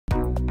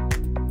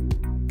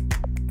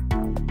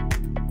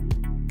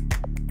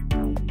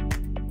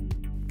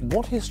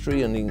What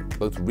history, and in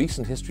both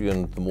recent history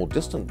and the more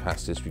distant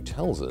past history,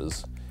 tells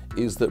us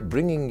is that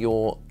bringing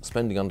your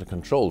spending under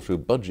control through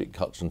budget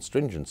cuts and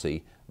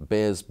stringency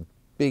bears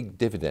big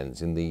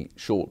dividends in the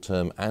short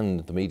term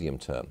and the medium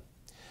term.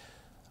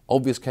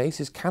 Obvious case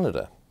is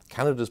Canada.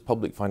 Canada's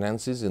public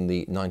finances in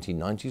the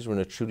 1990s were in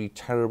a truly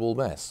terrible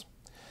mess.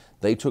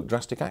 They took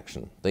drastic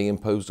action. They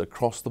imposed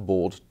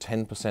across-the-board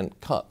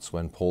 10% cuts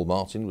when Paul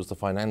Martin was the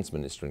finance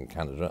minister in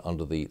Canada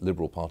under the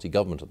Liberal Party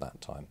government at that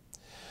time.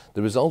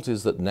 The result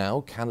is that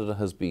now Canada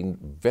has been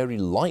very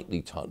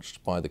lightly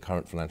touched by the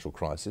current financial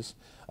crisis,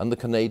 and the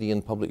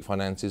Canadian public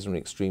finances are in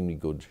extremely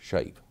good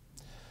shape.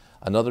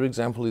 Another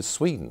example is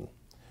Sweden,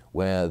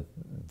 where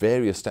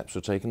various steps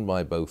were taken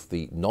by both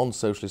the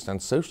non-socialist and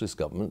socialist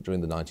government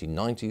during the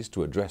 1990s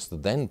to address the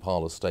then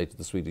parlous state of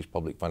the Swedish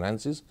public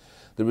finances.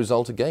 The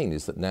result again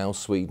is that now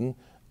Sweden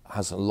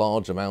has a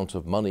large amount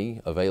of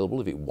money available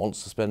if it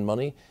wants to spend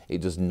money.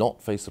 It does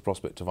not face the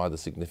prospect of either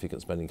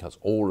significant spending cuts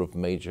or of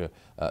major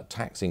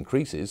tax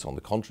increases. On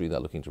the contrary,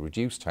 they're looking to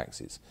reduce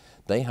taxes.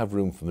 They have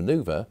room for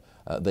manoeuvre.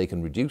 They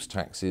can reduce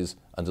taxes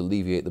and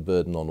alleviate the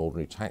burden on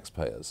ordinary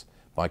taxpayers.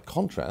 By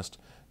contrast,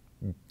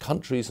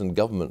 countries and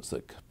governments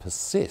that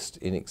persist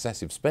in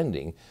excessive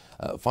spending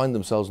find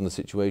themselves in a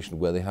situation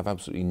where they have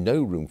absolutely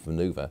no room for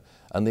manoeuvre,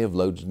 and they have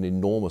loaded an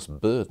enormous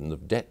burden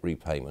of debt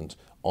repayment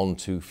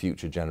onto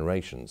future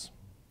generations.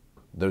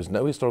 There is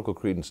no historical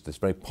credence to this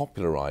very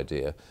popular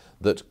idea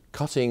that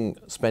cutting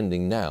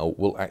spending now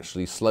will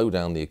actually slow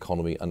down the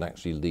economy and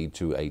actually lead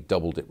to a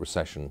double-dip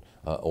recession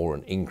or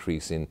an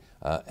increase in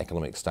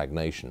economic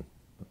stagnation.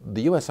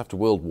 The US after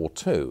World War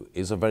II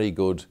is a very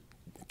good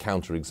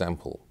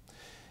counterexample.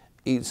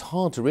 It's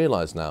hard to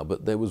realise now,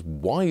 but there was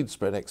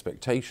widespread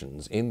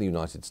expectations in the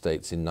United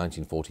States in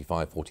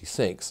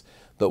 1945-46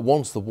 that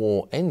once the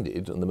war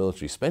ended and the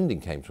military spending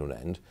came to an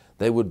end,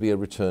 there would be a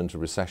return to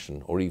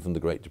recession or even the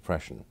Great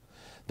Depression.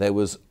 There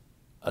was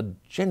a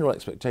general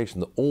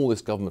expectation that all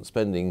this government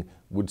spending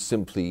would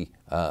simply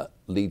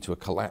lead to a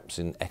collapse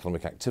in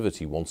economic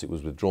activity once it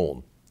was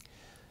withdrawn.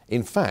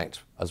 In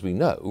fact, as we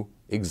know,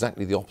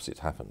 exactly the opposite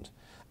happened.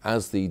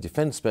 As the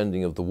defence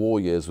spending of the war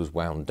years was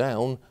wound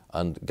down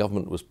and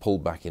government was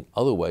pulled back in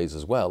other ways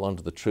as well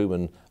under the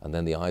Truman and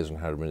then the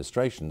Eisenhower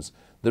administrations,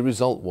 the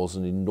result was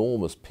an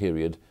enormous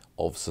period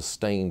of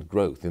sustained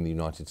growth in the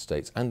United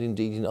States and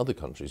indeed in other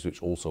countries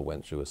which also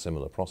went through a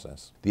similar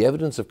process. The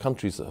evidence of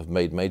countries that have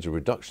made major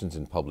reductions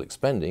in public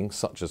spending,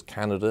 such as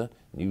Canada,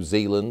 New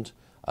Zealand,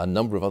 a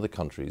number of other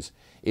countries,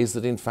 is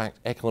that in fact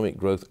economic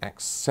growth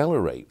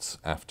accelerates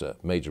after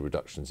major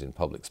reductions in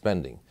public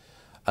spending.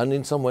 And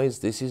in some ways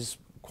this is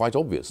quite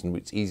obvious, and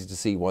it's easy to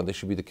see why this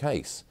should be the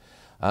case.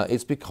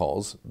 It's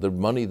because the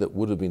money that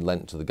would have been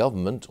lent to the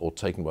government or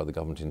taken by the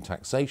government in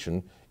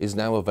taxation is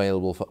now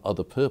available for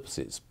other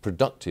purposes,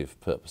 productive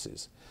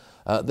purposes.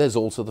 There's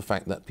also the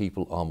fact that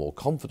people are more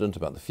confident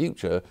about the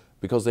future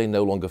because they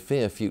no longer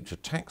fear future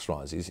tax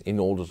rises in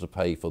order to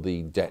pay for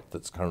the debt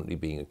that's currently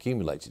being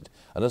accumulated.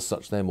 And as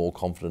such, they're more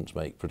confident to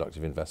make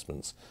productive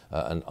investments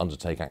and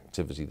undertake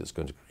activity that's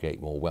going to create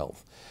more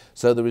wealth.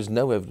 So there is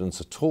no evidence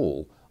at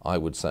all, I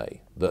would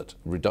say, that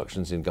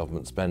reductions in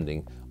government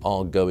spending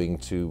are going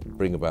to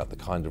bring about the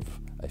kind of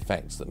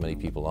effects that many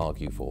people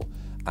argue for,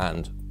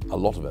 and a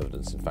lot of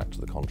evidence, in fact,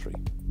 to the contrary.